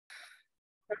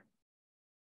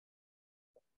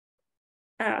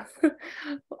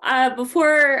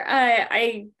Before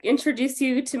I introduce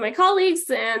you to my colleagues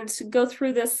and go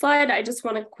through this slide, I just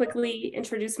want to quickly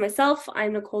introduce myself.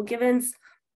 I'm Nicole Givens.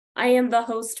 I am the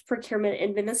host procurement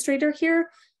administrator here.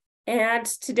 And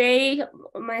today,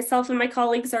 myself and my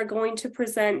colleagues are going to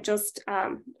present just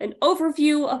an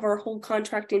overview of our whole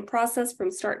contracting process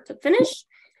from start to finish,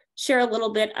 share a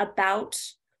little bit about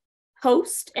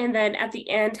HOST, and then at the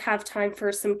end have time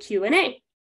for some Q&A.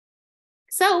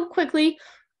 So quickly,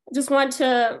 just want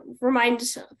to remind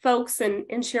folks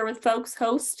and share with folks,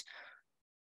 HOST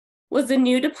was a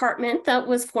new department that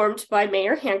was formed by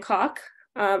Mayor Hancock.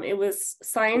 It was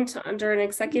signed under an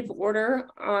executive order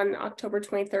on October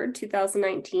 23rd,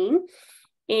 2019.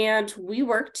 And we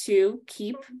work to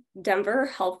keep Denver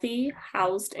healthy,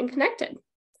 housed, and connected.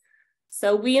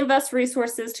 So we invest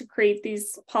resources to create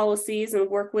these policies and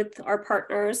work with our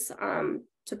partners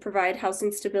to provide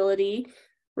housing stability,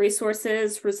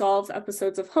 resources, resolve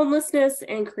episodes of homelessness,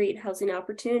 and create housing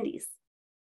opportunities.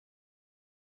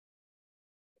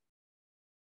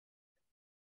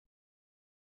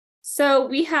 So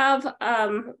we have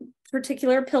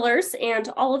particular pillars, and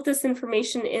all of this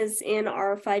information is in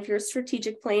our 5-year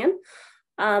strategic plan,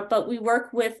 but we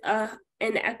work with an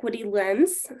equity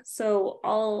lens. So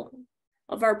all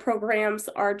of our programs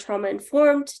are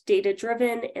trauma-informed,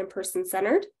 data-driven, and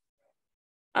person-centered.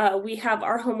 We have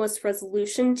our homeless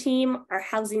resolution team, our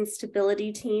housing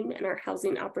stability team, and our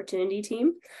housing opportunity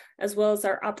team, as well as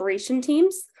our operation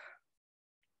teams.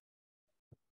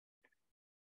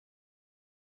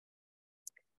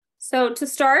 So to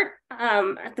start,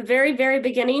 at the very, very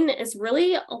beginning is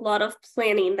really a lot of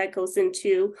planning that goes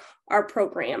into our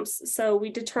programs. So we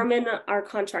determine our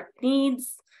contract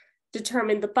needs,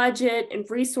 determine the budget and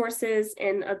resources,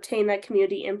 and obtain that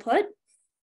community input.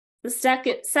 The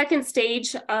second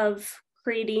stage of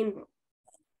creating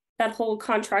that whole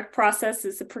contract process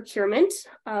is the procurement.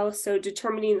 So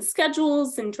determining the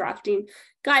schedules and drafting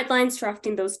guidelines,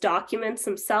 drafting those documents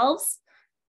themselves.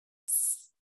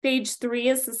 Stage 3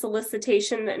 is the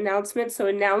solicitation announcement. So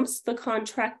announce the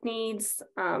contract needs.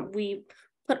 We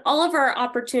put all of our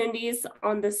opportunities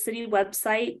on the city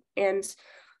website and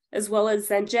as well as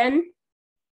ZenGen.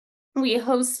 We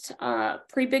host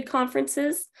pre-bid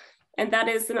conferences, and that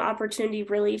is an opportunity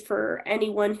really for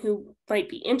anyone who might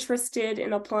be interested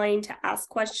in applying to ask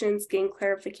questions, gain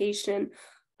clarification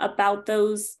about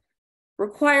those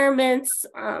requirements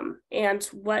and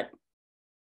what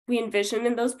we envision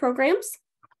in those programs.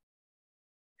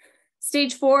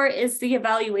 Stage 4 is the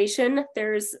evaluation.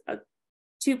 There's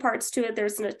 2 parts to it.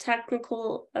 There's a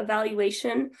technical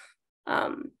evaluation.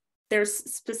 There's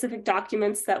specific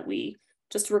documents that we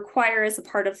just require as a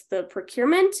part of the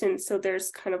procurement. And so there's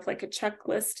kind of like a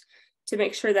checklist to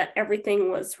make sure that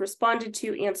everything was responded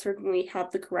to, answered, when we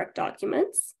have the correct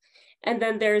documents. And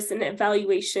then there's an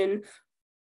evaluation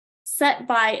set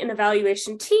by an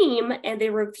evaluation team, and they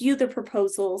review the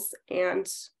proposals and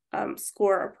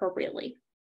score appropriately.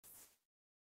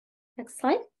 Next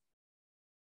slide.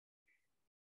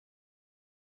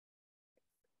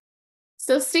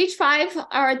 So stage 5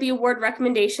 are the award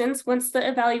recommendations. Once the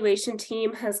evaluation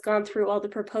team has gone through all the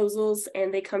proposals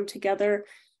and they come together,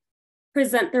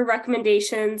 present their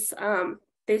recommendations,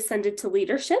 they send it to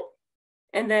leadership,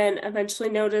 and then eventually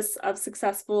notice of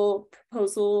successful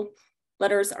proposal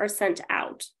letters are sent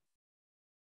out.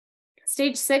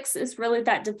 Stage 6 is really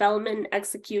that development and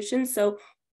execution. So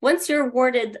once you're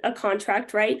awarded a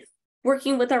contract, right,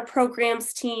 working with our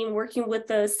programs team, working with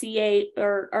the CA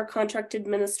or our contract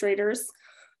administrators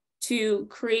to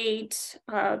create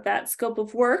that scope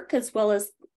of work, as well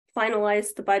as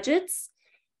finalize the budgets,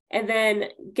 and then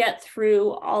get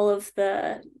through all of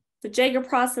the JAGR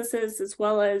processes, as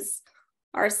well as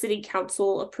our city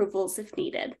council approvals if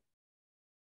needed.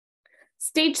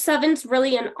 Stage 7 is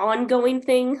really an ongoing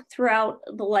thing throughout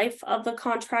the life of the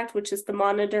contract, which is the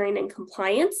monitoring and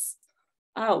compliance.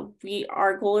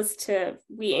 Our goal is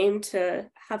we aim to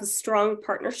have strong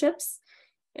partnerships.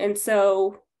 And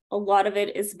so a lot of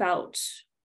it is about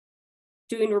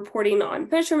doing reporting on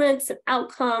measurements and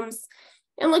outcomes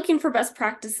and looking for best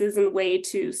practices and way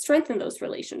to strengthen those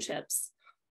relationships.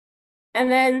 And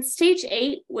then stage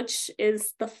 8, which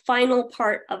is the final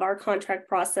part of our contract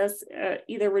process,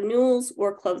 either renewals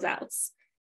or closeouts.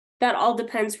 That all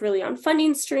depends really on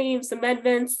funding streams,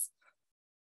 amendments,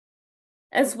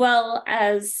 as well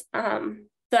as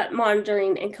that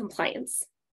monitoring and compliance.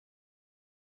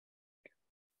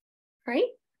 Right?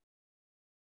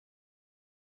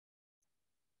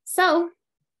 So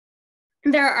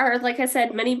there are, like I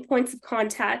said, many points of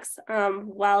contacts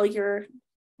while you're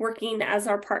working as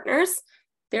our partners.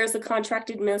 There's a contract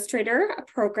administrator, a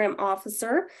program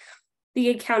officer, the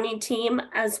accounting team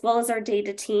as well as our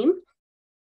data team.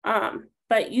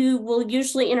 But you will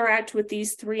usually interact with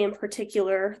these three in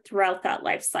particular throughout that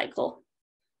life cycle.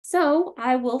 So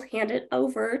I will hand it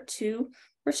over to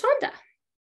Rashonda.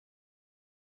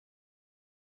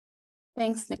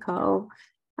 Thanks, Nicole.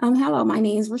 Hello, my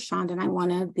name is Rashonda, and I'm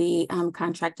one of the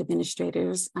contract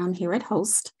administrators here at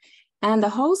HOST. And the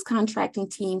HOST contracting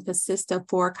team consists of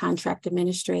 4 contract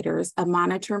administrators, a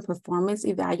monitor and performance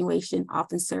evaluation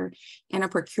officer, and a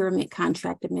procurement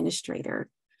contract administrator.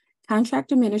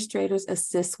 Contract administrators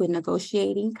assist with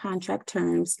negotiating contract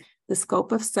terms, the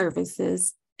scope of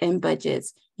services, and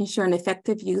budgets, ensuring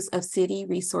effective use of city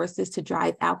resources to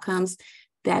drive outcomes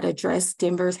that address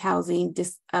Denver's housing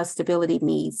stability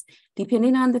needs.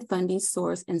 Depending on the funding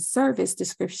source and service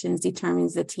descriptions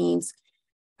determines the team's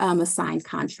assigned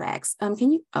contracts. I was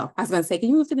going to say, can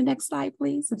you move to the next slide,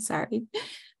 please? I'm sorry.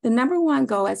 The number 1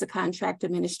 goal as a contract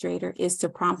administrator is to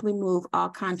promptly move all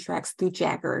contracts through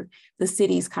Jagger, the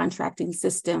city's contracting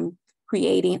system,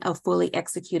 creating a fully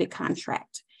executed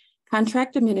contract.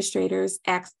 Contract administrators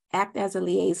act as a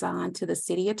liaison to the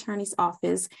city attorney's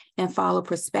office and follow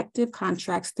prospective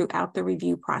contracts throughout the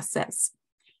review process.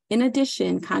 In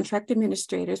addition, contract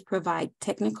administrators provide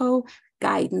technical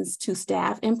guidance to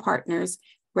staff and partners,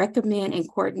 recommend and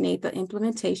coordinate the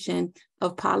implementation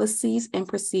of policies and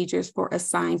procedures for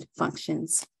assigned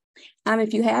functions.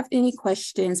 If you have any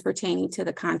questions pertaining to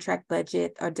the contract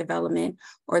budget or development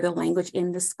or the language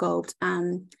in the scope,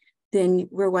 then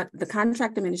the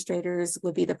contract administrators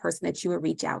would be the person that you would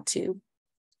reach out to.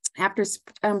 After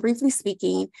briefly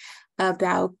speaking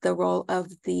about the role of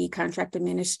the contract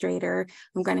administrator,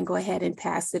 I'm going to go ahead and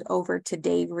pass it over to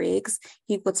Dave Riggs.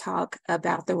 He will talk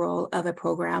about the role of a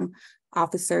program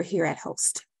officer here at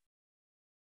HOST.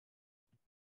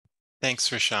 Thanks,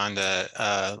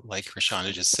 Rashonda. Like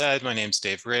Rashonda just said, my name's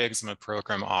Dave Riggs. I'm a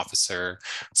program officer.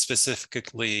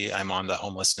 Specifically, I'm on the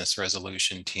homelessness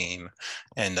resolution team,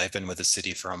 and I've been with the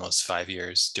city for almost 5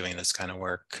 years doing this kind of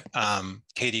work.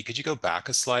 Katie, could you go back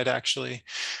a slide, actually?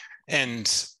 And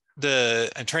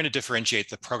I'm trying to differentiate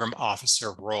the program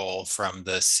officer role from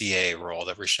the CA role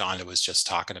that Rashonda was just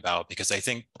talking about, because I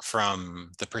think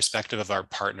from the perspective of our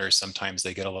partners, sometimes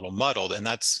they get a little muddled, and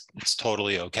it's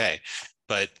totally okay.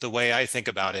 But the way I think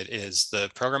about it is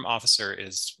the program officer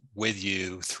is with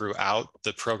you throughout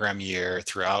the program year,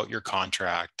 throughout your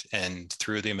contract, and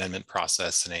through the amendment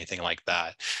process and anything like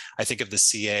that. I think of the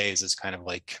CAs as kind of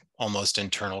like almost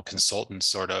internal consultants,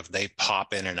 sort of. They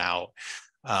pop in and out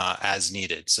as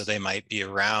needed. So they might be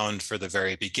around for the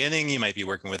very beginning. You might be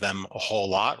working with them a whole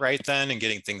lot right then and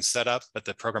getting things set up. But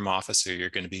the program officer you're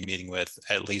going to be meeting with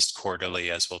at least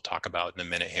quarterly, as we'll talk about in a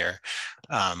minute here,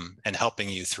 and helping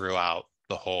you throughout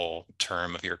the whole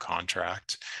term of your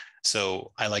contract.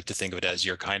 So I like to think of it as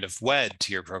you're kind of wed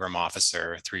to your program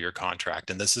officer through your contract.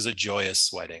 And this is a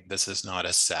joyous wedding. This is not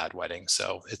a sad wedding.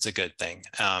 So it's a good thing.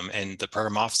 And the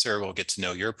program officer will get to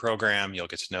know your program. You'll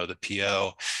get to know the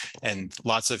PO, and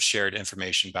lots of shared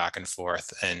information back and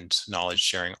forth and knowledge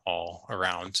sharing all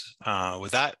around.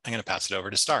 With that, I'm going to pass it over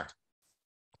to Star.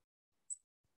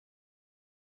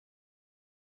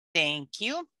 Thank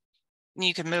you.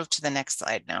 You can move to the next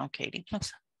slide now, Katie.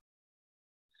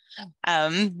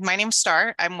 My name's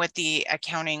Star. I'm with the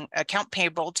account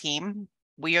payable team.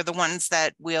 We are the ones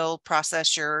that will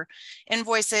process your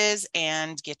invoices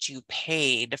and get you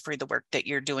paid for the work that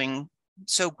you're doing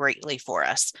so greatly for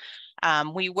us.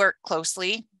 We work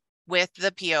closely with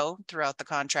the PO throughout the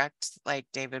contract, like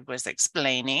David was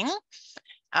explaining.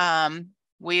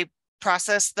 We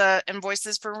process the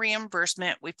invoices for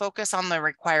reimbursement. We focus on the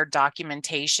required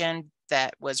documentation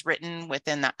that was written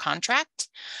within that contract.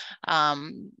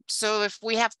 So if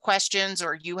we have questions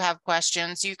or you have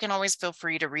questions, you can always feel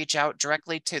free to reach out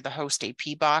directly to the HOST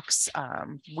AP box.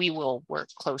 We will work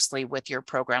closely with your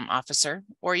program officer,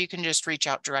 or you can just reach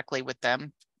out directly with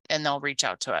them and they'll reach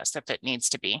out to us if it needs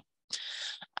to be.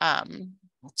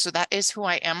 So that is who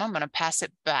I am. I'm going to pass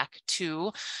it back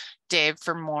to Dave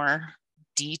for more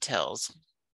details.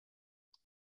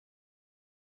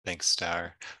 Thanks,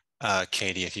 Star.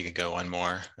 Katie, if you could go one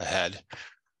more ahead.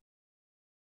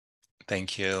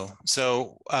 Thank you.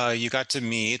 So you got to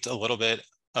meet a little bit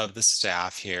of the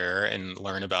staff here and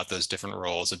learn about those different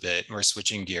roles a bit. We're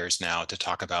switching gears now to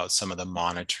talk about some of the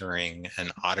monitoring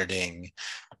and auditing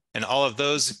and all of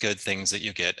those good things that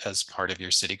you get as part of your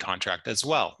city contract as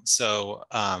well. So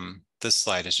this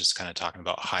slide is just kind of talking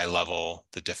about high level,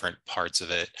 the different parts of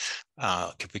it.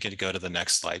 If we could go to the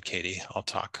next slide, Katie, I'll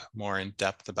talk more in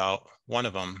depth about one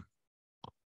of them.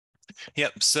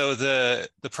 Yep. So the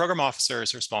program officer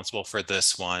is responsible for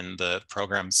this one, the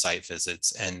program site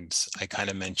visits, and I kind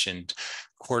of mentioned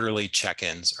quarterly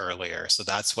check-ins earlier. So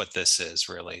that's what this is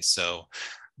really. So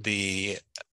the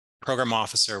program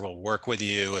officer will work with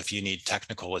you if you need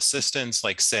technical assistance,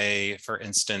 like say, for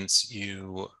instance,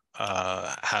 you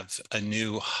have a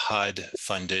new HUD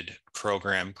funded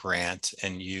program grant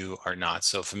and you are not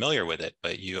so familiar with it,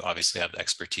 but you obviously have the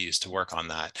expertise to work on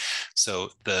that. So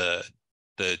the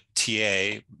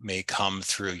TA may come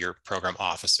through your program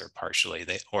officer partially,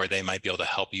 or they might be able to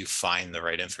help you find the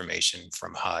right information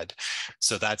from HUD.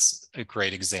 So that's a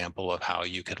great example of how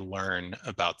you could learn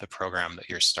about the program that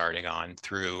you're starting on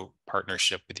through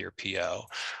partnership with your PO.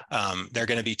 They're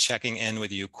going to be checking in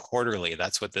with you quarterly.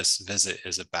 That's what this visit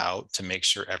is about, to make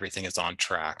sure everything is on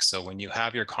track. So when you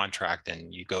have your contract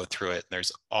and you go through it,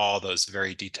 there's all those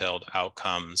very detailed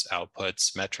outcomes,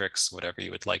 outputs, metrics, whatever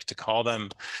you would like to call them.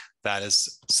 That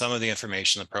is some of the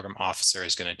information the program officer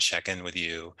is going to check in with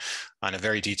you on a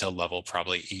very detailed level,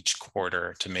 probably each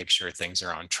quarter, to make sure things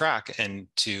are on track and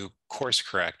to course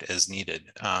correct as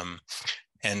needed.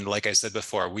 And like I said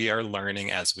before, we are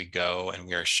learning as we go, and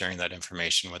we are sharing that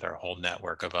information with our whole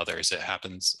network of others. It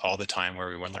happens all the time where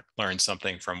we learn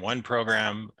something from one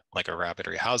program, like a rapid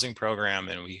rehousing program,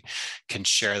 and we can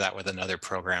share that with another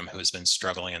program who has been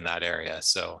struggling in that area.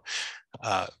 So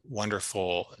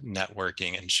wonderful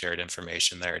networking and shared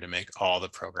information there to make all the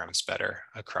programs better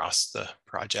across the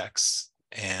projects.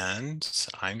 And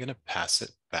I'm going to pass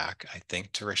it back, I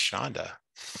think, to Rashonda.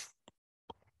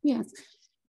 Yes.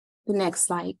 The next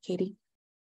slide, Katie.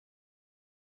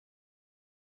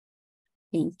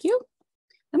 Thank you.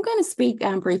 I'm going to speak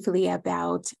briefly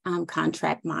about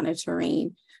contract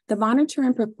monitoring. The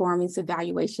Monitoring Performance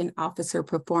Evaluation Officer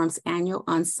performs annual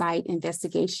on-site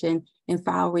investigation and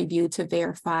file review to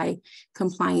verify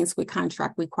compliance with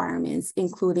contract requirements,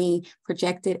 including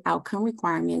projected outcome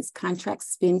requirements, contract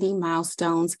spending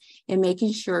milestones, and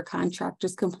making sure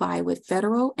contractors comply with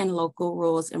federal and local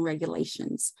rules and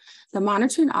regulations. The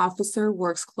monitoring officer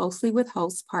works closely with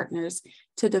host partners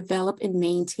to develop and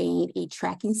maintain a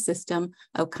tracking system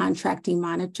of contracting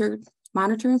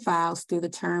monitoring files through the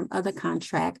term of the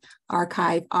contract,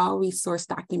 archive all resource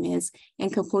documents,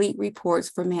 and complete reports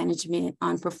for management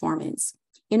on performance.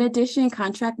 In addition,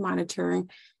 contract monitoring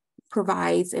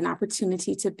provides an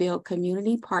opportunity to build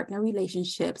community partner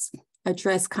relationships,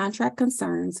 address contract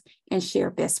concerns, and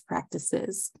share best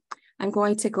practices. I'm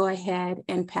going to go ahead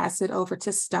and pass it over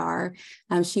to Star.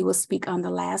 She will speak on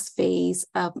the last phase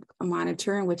of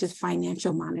monitoring, which is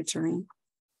financial monitoring.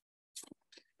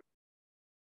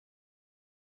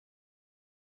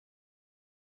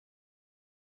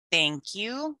 Thank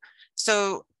you.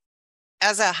 So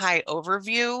as a high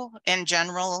overview, in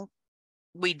general,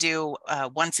 we do a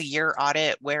once a year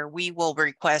audit where we will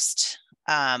request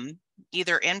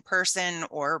either in person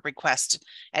or request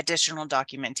additional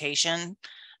documentation.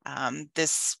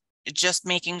 This just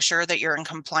making sure that you're in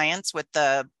compliance with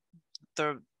the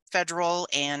federal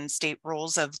and state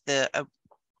rules of the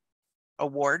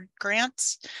award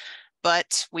grants.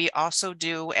 But we also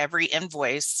do every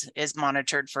invoice is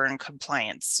monitored for in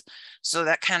compliance. So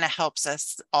that kind of helps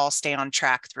us all stay on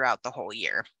track throughout the whole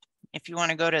year. If you want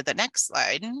to go to the next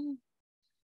slide.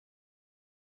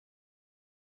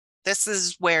 This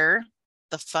is where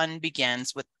the fun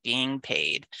begins with being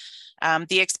paid.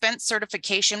 The expense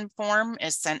certification form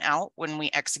is sent out when we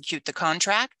execute the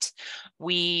contract.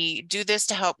 We do this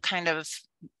to help kind of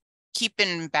keep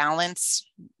in balance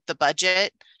the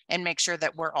budget and make sure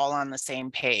that we're all on the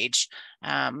same page.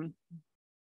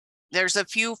 There's a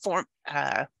few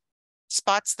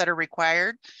spots that are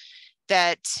required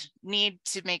that need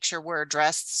to make sure we're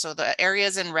addressed. So the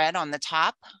areas in red on the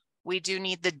top, we do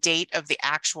need the date of the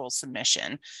actual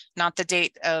submission, not the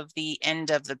date of the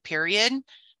end of the period.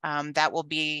 That will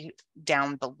be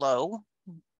down below.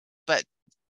 But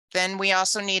then we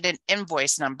also need an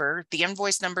invoice number. The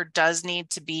invoice number does need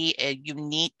to be a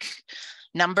unique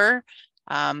number.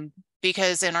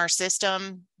 Because in our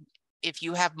system, if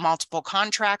you have multiple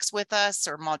contracts with us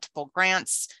or multiple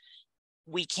grants,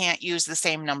 we can't use the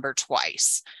same number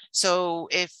twice. So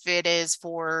if it is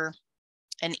for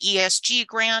an ESG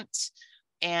grant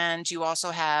and you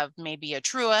also have maybe a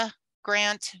TRUA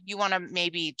grant, you want to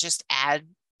maybe just add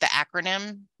the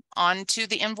acronym onto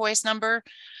the invoice number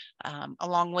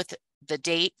along with the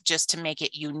date, just to make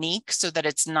it unique so that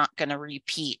it's not going to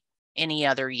repeat any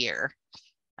other year.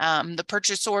 The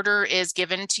purchase order is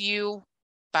given to you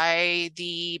by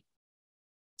the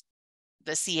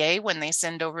CA when they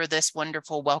send over this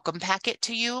wonderful welcome packet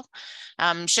to you.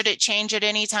 Should it change at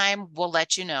any time, we'll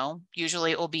let you know.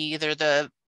 Usually it will be either the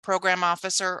program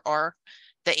officer or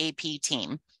the AP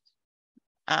team.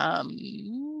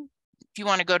 If you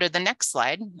want to go to the next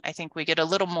slide, I think we get a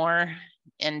little more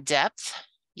in depth.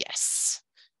 Yes.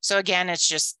 So again, it's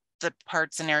just the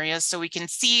parts and areas so we can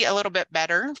see a little bit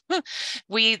better.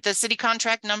 The city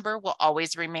contract number will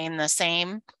always remain the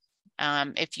same.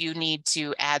 If you need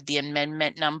to add the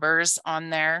amendment numbers on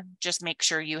there, just make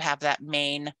sure you have that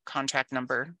main contract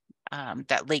number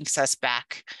that links us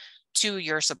back to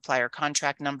your supplier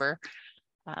contract number.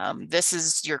 This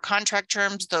is your contract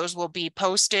terms. Those will be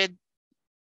posted.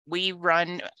 We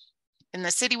run in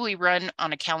the city, we run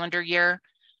on a calendar year.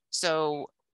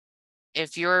 So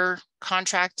if your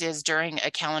contract is during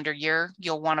a calendar year,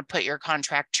 you'll want to put your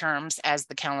contract terms as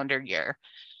the calendar year.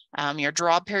 Your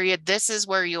draw period, this is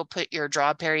where you'll put your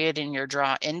draw period and your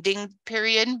draw ending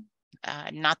period,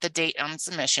 not the date on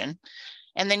submission.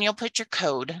 And then you'll put your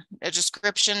code, a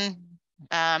description.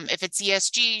 If it's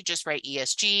ESG, just write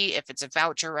ESG. If it's a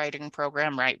voucher writing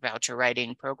program, write voucher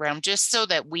writing program, just so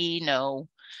that we know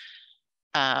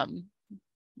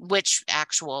which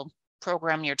actual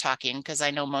program you're talking, because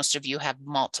I know most of you have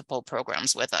multiple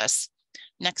programs with us.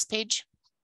 Next page.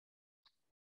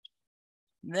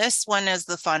 This one is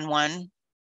the fun one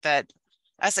that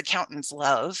us accountants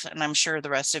love, and I'm sure the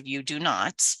rest of you do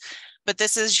not. But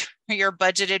this is your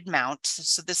budgeted amount.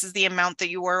 So this is the amount that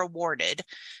you are awarded.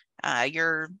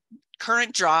 Your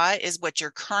current draw is what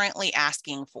you're currently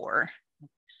asking for.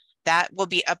 That will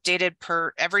be updated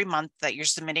per every month that you're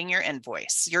submitting your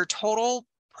invoice. Your total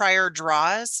prior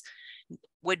draws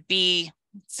would be,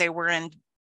 say we're in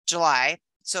July.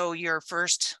 So your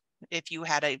first, if you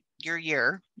had your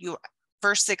year,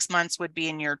 first 6 months would be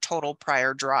in your total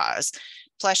prior draws,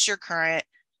 plus your current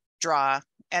draw.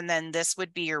 And then this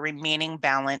would be your remaining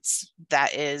balance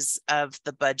that is of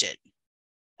the budget.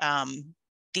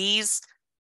 These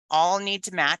all need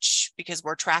to match because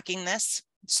we're tracking this.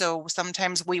 So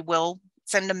sometimes we will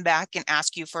send them back and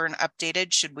ask you for an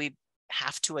updated should we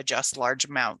have to adjust large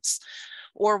amounts.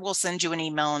 Or we'll send you an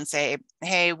email and say,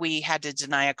 hey, we had to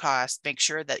deny a cost. Make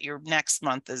sure that your next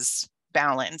month is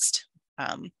balanced.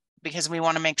 Because we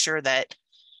want to make sure that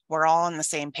we're all on the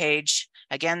same page.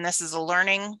 Again, this is a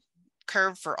learning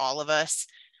curve for all of us.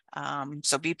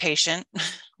 So be patient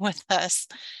with us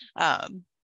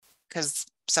because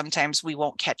sometimes we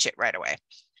won't catch it right away.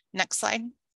 Next slide.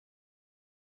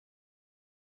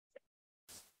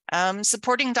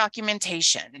 Supporting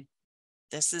documentation.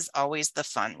 This is always the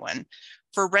fun one.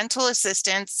 For rental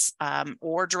assistance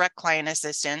or direct client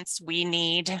assistance, we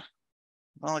need,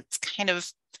 well, it's kind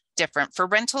of different. For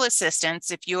rental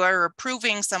assistance, if you are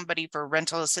approving somebody for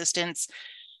rental assistance,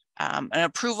 an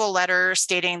approval letter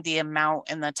stating the amount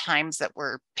and the times that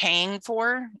we're paying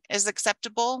for is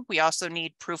acceptable. We also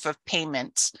need proof of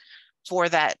payment for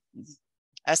that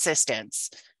assistance.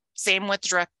 Same with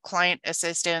direct client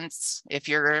assistance. If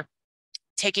you're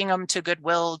taking them to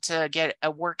Goodwill to get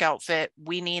a work outfit,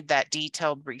 we need that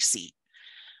detailed receipt.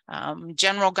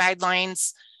 General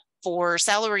guidelines for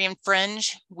salary and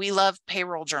fringe, we love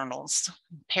payroll journals.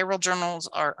 Payroll journals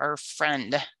are our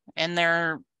friend, and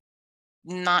they're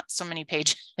not so many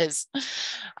pages.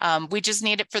 We just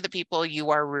need it for the people you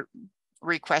are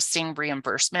requesting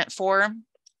reimbursement for.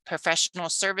 Professional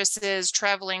services,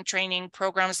 traveling, training,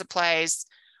 program supplies,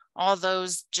 all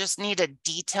those just need a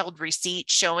detailed receipt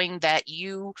showing that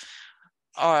you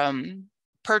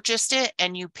purchased it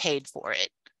and you paid for it.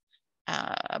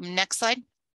 Next slide.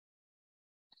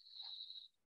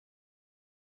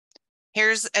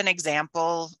 Here's an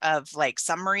example of like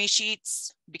summary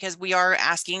sheets because we are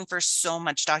asking for so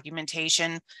much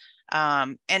documentation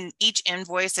and each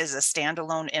invoice is a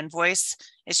standalone invoice.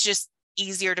 It's just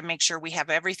easier to make sure we have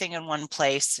everything in one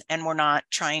place and we're not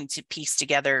trying to piece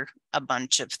together a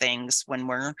bunch of things when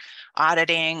we're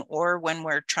auditing or when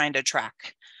we're trying to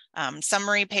track.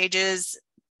 Summary pages,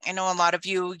 I know a lot of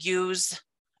you use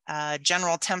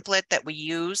general template that we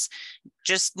use.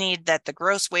 Just need that the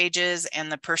gross wages and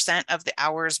the percent of the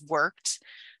hours worked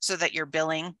so that you're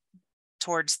billing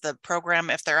towards the program.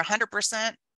 If they're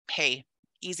 100%, hey,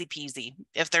 easy peasy.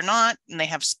 If they're not, and they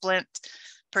have split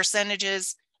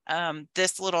percentages,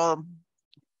 this little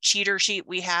cheater sheet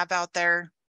we have out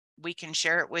there, we can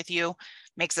share it with you.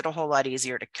 Makes it a whole lot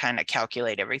easier to kind of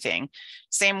calculate everything.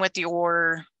 Same with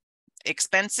your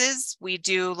expenses. We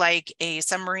do like a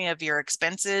summary of your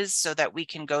expenses so that we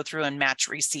can go through and match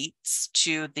receipts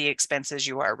to the expenses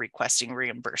you are requesting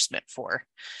reimbursement for.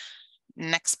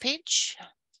 Next page.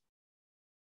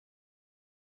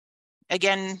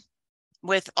 Again,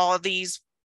 with all of these,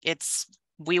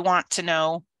 we want to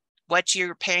know what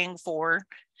you're paying for,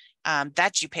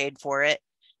 that you paid for it,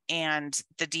 and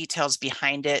the details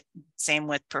behind it. Same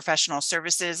with professional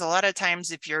services. A lot of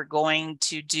times if you're going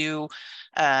to do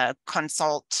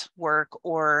consult work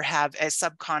or have a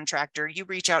subcontractor, you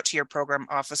reach out to your program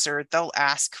officer. They'll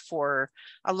ask for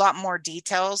a lot more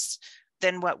details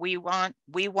than what we want.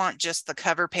 We want just the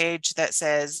cover page that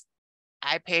says,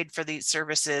 I paid for these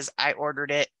services, I ordered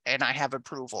it, and I have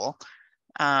approval.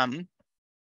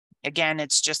 Again,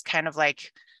 it's just kind of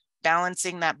like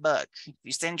balancing that book. If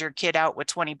you send your kid out with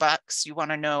 $20, you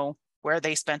want to know where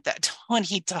they spent that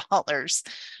 $20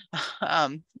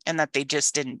 and that they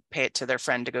just didn't pay it to their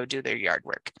friend to go do their yard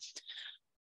work.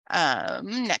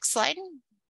 Next slide.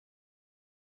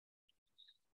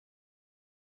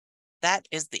 That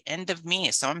is the end of me.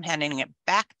 So I'm handing it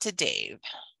back to Dave.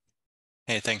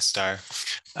 Hey, thanks, Star.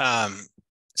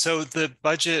 So the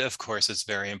budget, of course, is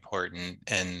very important,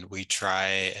 and we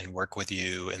try and work with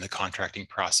you in the contracting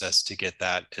process to get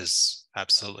that as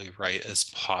absolutely right as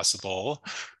possible.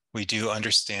 We do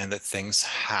understand that things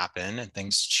happen and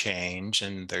things change,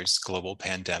 and there's global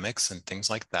pandemics and things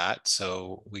like that.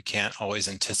 So we can't always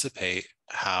anticipate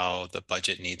how the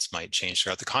budget needs might change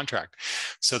throughout the contract.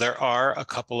 So there are a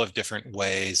couple of different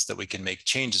ways that we can make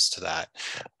changes to that.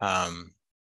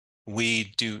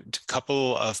 We do a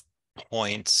couple of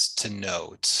points to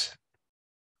note.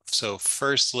 So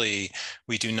firstly,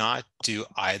 we do not do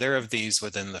either of these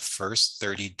within the first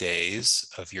 30 days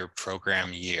of your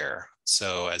program year.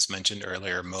 So as mentioned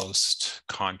earlier, most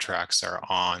contracts are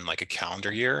on like a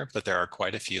calendar year, but there are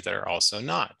quite a few that are also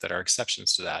not, that are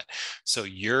exceptions to that. So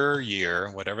your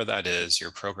year, whatever that is,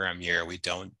 your program year, we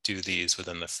don't do these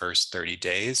within the first 30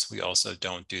 days. We also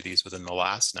don't do these within the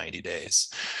last 90 days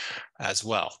as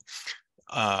well.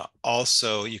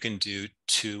 Also, you can do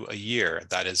 2 a year.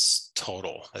 That is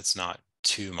total. That's not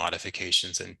 2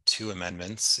 modifications and 2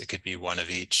 amendments. It could be 1 of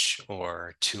each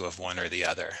or 2 of one or the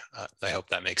other. I hope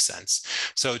that makes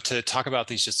sense. So to talk about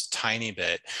these just a tiny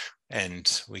bit,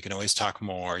 and we can always talk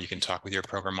more. You can talk with your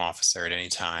program officer at any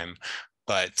time.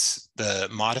 But the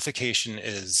modification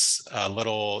is a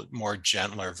little more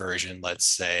gentler version, let's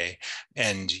say,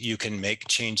 and you can make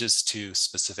changes to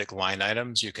specific line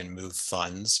items. You can move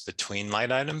funds between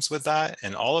line items with that.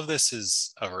 And all of this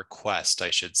is a request, I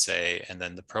should say. And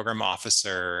then the program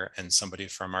officer and somebody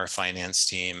from our finance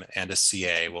team and a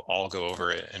CA will all go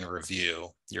over it and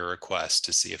review your request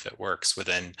to see if it works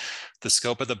within the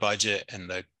scope of the budget and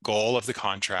the goal of the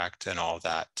contract and all of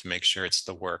that, to make sure it's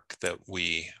the work that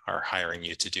we are hiring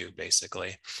you to do,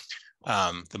 basically.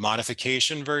 The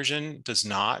modification version does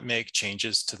not make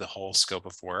changes to the whole scope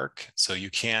of work. So you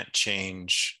can't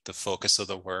change the focus of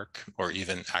the work or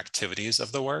even activities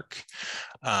of the work.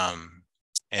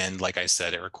 And like I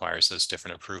said, it requires those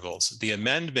different approvals. The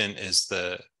amendment is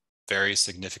the very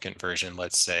significant version,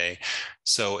 let's say.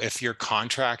 So if your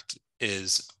contract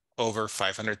is over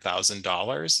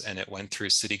 $500,000 and it went through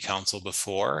city council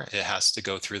before, it has to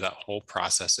go through that whole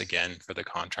process again for the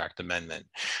contract amendment.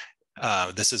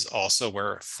 This is also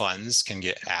where funds can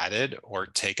get added or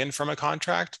taken from a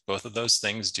contract. Both of those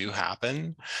things do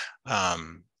happen.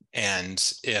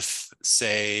 And if,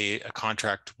 say, a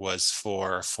contract was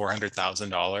for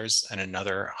 $400,000 and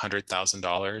another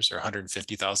 $100,000 or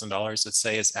 $150,000, let's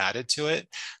say, is added to it,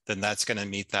 then that's going to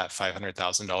meet that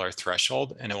 $500,000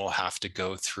 threshold, and it will have to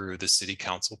go through the city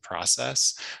council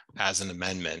process as an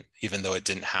amendment, even though it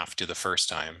didn't have to the first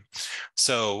time.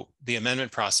 So the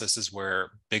amendment process is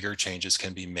where bigger changes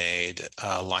can be made,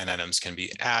 line items can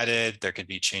be added, there could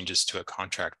be changes to a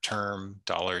contract term,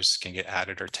 dollars can get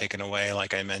added or taken away,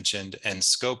 like I mentioned, and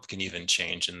scope can even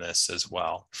change in this as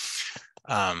well.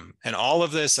 And all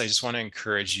of this, I just want to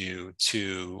encourage you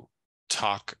to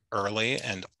talk early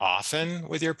and often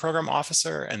with your program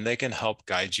officer, and they can help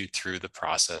guide you through the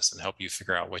process and help you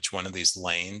figure out which one of these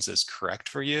lanes is correct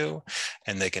for you,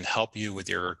 and they can help you with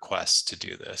your request to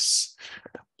do this.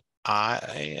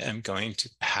 I am going to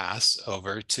pass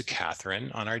over to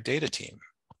Catherine on our data team.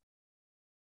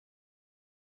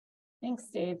 Thanks,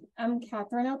 Dave. I'm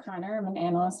Catherine O'Connor. I'm an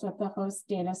analyst with the host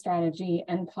data strategy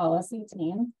and policy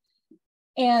team.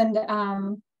 And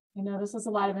I know this is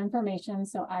a lot of information,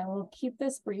 so I will keep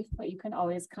this brief, but you can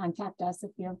always contact us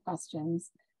if you have questions.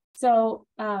 So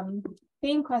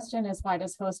main question is, why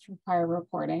does host require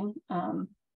reporting?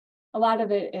 A lot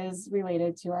of it is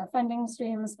related to our funding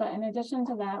streams, but in addition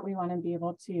to that, we want to be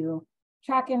able to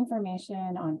track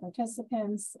information on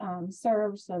participants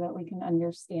served so that we can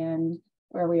understand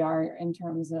where we are in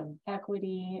terms of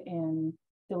equity and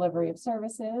delivery of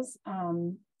services.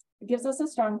 It gives us a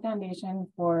strong foundation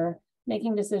for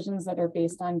making decisions that are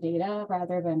based on data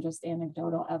rather than just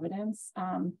anecdotal evidence.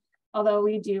 Although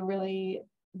we do really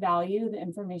value the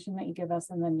information that you give us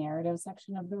in the narrative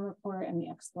section of the report and the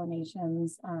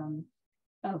explanations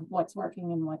of what's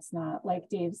working and what's not. Like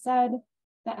Dave said,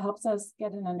 that helps us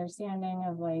get an understanding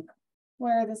of like,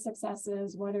 where are the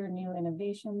successes, what are new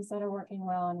innovations that are working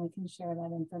well, and we can share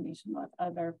that information with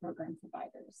other program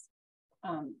providers.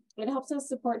 It helps us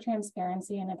support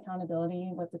transparency and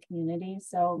accountability with the community.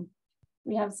 So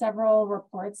we have several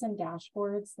reports and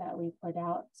dashboards that we put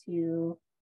out to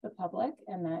the public,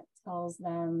 and that tells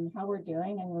them how we're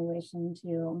doing in relation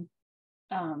to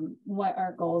what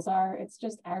our goals are. It's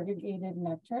just aggregated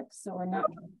metrics, so we're not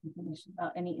getting information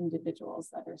about any individuals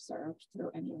that are served through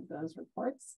any of those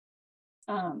reports.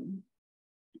 And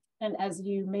as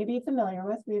you may be familiar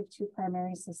with, we have two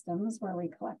primary systems where we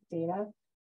collect data.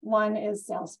 One is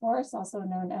Salesforce, also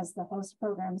known as the Host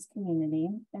Programs Community,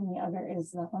 and the other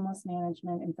is the Homeless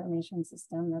Management Information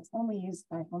System that's only used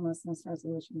by homelessness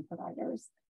resolution providers.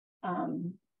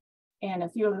 And a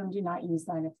few of them do not use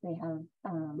that if they have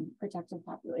protected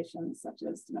populations such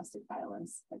as domestic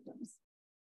violence victims.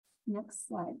 Next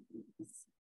slide, please.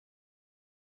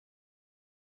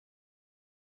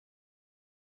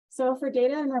 So for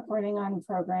data and reporting on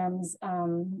programs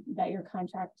that you're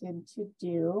contracted to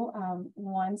do,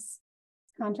 once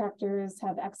contractors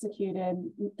have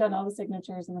done all the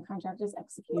signatures and the contract is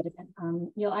executed,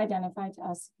 you'll identify to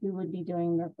us who would be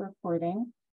doing the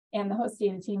reporting, and the host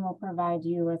data team will provide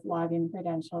you with login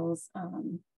credentials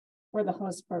for the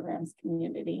host programs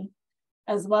community,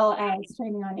 as well as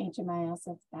training on HMIS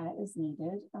if that is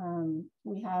needed.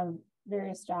 We have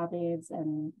various job aids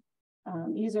and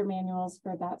user manuals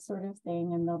for that sort of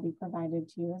thing, and they'll be provided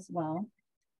to you as well.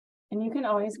 And you can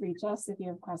always reach us if you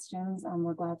have questions.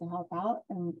 We're glad to help out,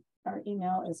 and our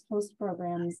email is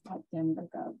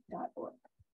hostprograms@denvergov.org.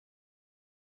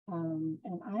 And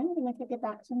I'm going to kick it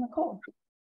back to Nicole.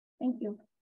 Thank you.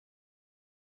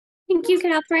 Thank you,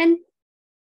 Catherine.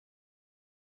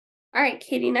 All right,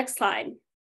 Katie, next slide.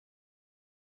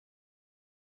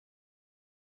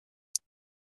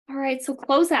 All right, so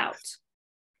close out.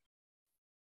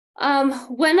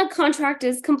 When a contract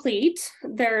is complete,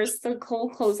 there's the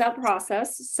whole closeout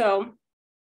process. So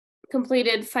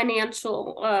completed final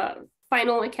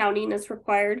accounting is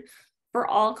required for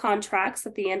all contracts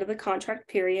at the end of the contract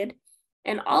period.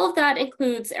 And all of that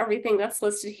includes everything that's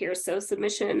listed here. So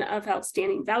submission of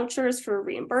outstanding vouchers for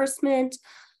reimbursement,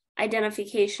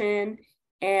 identification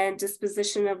and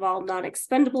disposition of all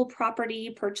non-expendable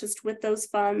property purchased with those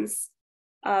funds.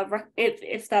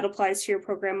 If that applies to your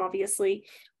program, obviously,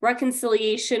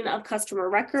 reconciliation of customer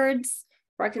records,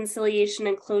 reconciliation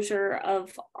and closure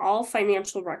of all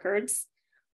financial records,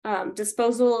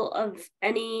 disposal of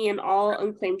any and all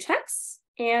unclaimed checks,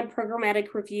 and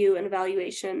programmatic review and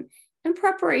evaluation and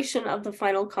preparation of the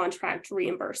final contract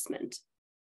reimbursement.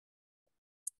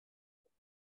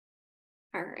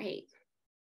 All right.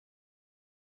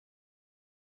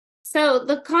 So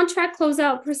the contract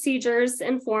closeout procedures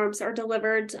and forms are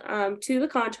delivered to the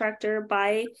contractor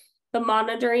by the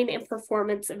Monitoring and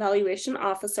Performance Evaluation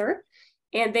Officer,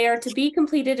 and they are to be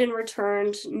completed and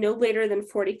returned no later than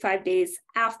 45 days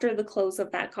after the close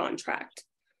of that contract.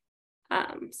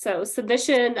 So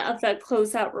submission of that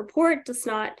closeout report does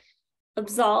not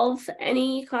absolve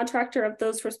any contractor of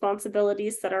those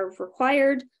responsibilities that are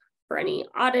required for any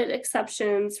audit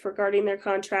exceptions regarding their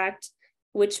contract,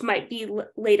 which might be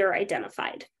later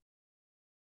identified.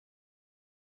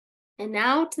 And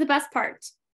now to the best part.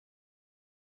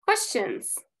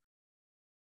 Questions.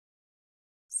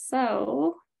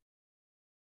 So,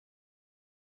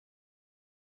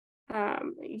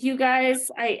 you guys,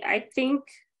 I think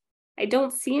I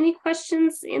don't see any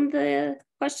questions in the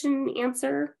question and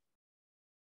answer.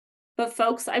 But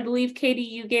folks, I believe, Katie,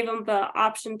 you gave them the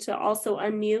option to also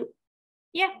unmute.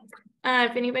 Yeah,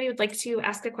 if anybody would like to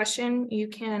ask a question, you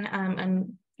can,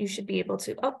 and you should be able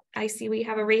to. Oh, I see we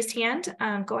have a raised hand.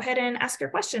 Go ahead and ask your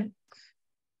question.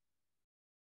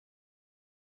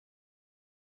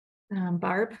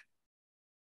 Barb.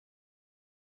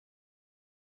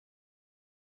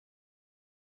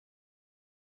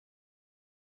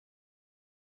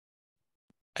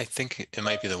 I think it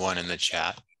might be the one in the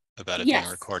chat about it Yes.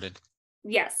 being recorded.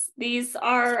 Yes, these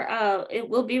are, it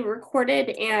will be recorded,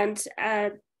 and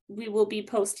we will be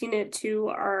posting it to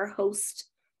our host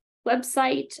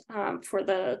website for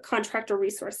the contractor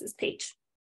resources page.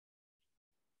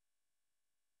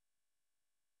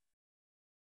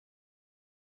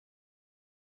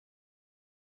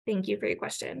 Thank you for your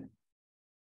question.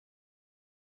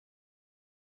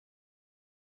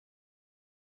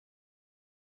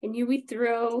 And we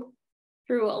threw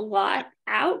a lot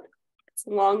out. It's a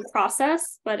long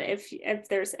process, but if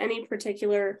there's any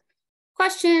particular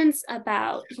questions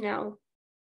about,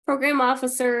 program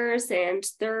officers and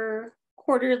their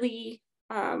quarterly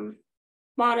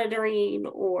monitoring,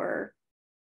 or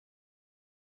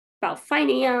about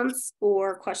finance,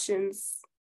 or questions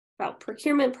about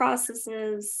procurement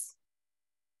processes,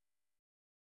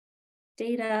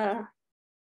 data.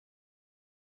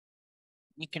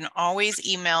 You can always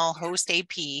email host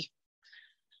AP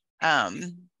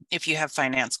if you have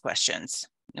finance questions.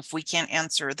 If we can't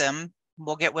answer them,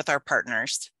 we'll get with our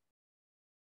partners.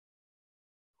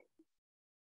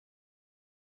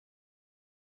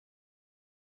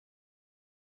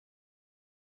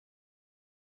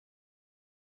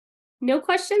 No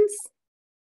questions?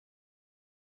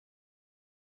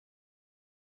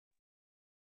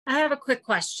 I have a quick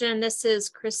question. This is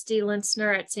Christy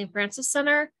Linsner at St. Francis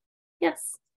Center.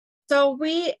 Yes. So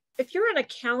if you're on a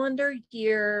calendar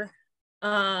year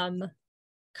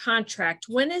contract,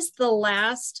 when is the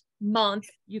last month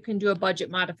you can do a budget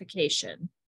modification?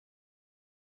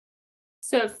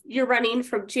 So if you're running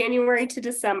from January to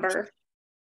December.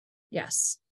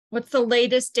 Yes. What's the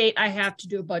latest date I have to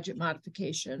do a budget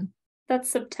modification? That's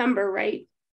September, right,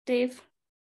 Dave?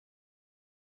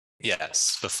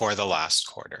 Yes, before the last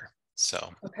quarter.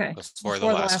 So okay, before the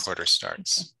last quarter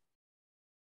starts. Okay.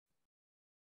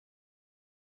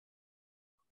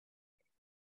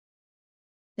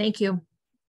 Thank you.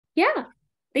 Yeah,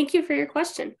 thank you for your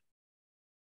question.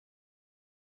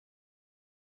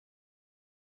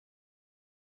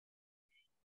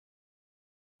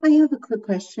 I have a quick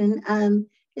question.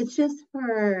 It's just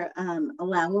for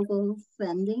allowable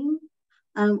spending.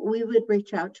 We would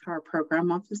reach out to our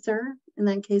program officer in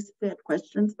that case if we had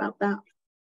questions about that.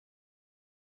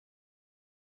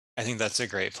 I think that's a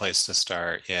great place to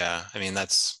start. Yeah, I mean,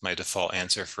 that's my default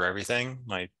answer for everything.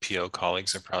 My PO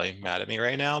colleagues are probably mad at me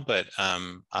right now, but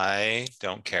I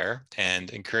don't care and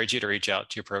encourage you to reach out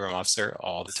to your program officer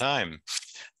all the time.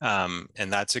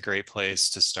 And that's a great place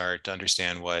to start to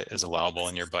understand what is allowable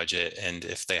in your budget. And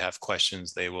if they have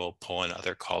questions, they will pull in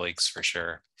other colleagues for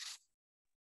sure.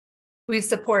 We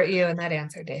support you in that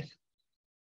answer, Dave.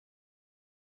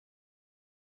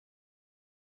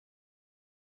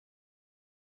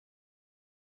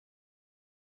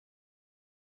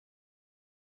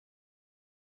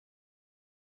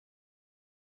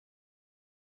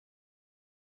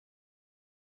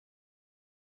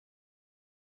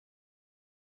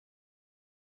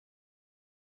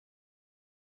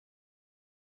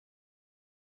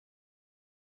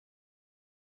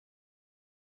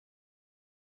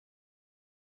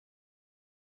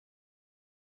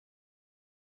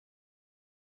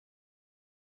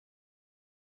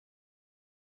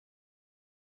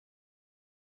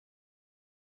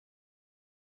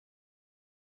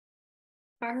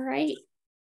 All right.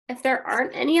 If there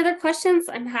aren't any other questions,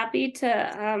 I'm happy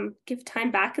to give time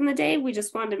back in the day. We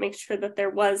just wanted to make sure that there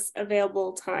was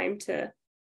available time to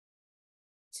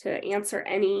answer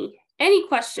any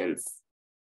questions.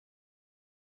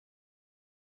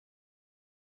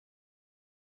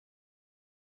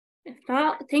 If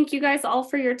not, thank you guys all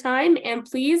for your time, and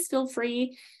please feel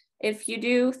free, if you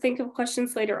do think of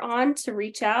questions later on, to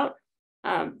reach out.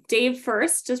 Dave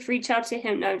first, just reach out to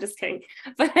him. No, I'm just kidding.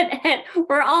 But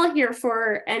we're all here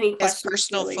for any questions. His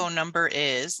personal really. phone number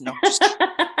is no.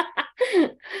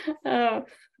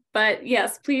 But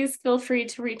yes, please feel free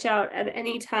to reach out at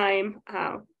any time.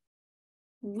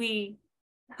 We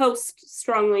host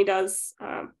strongly does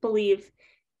believe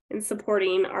in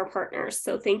supporting our partners.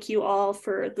 So thank you all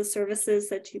for the services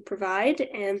that you provide,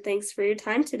 and thanks for your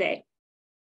time today.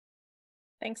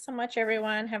 Thanks so much,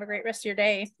 everyone. Have a great rest of your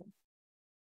day.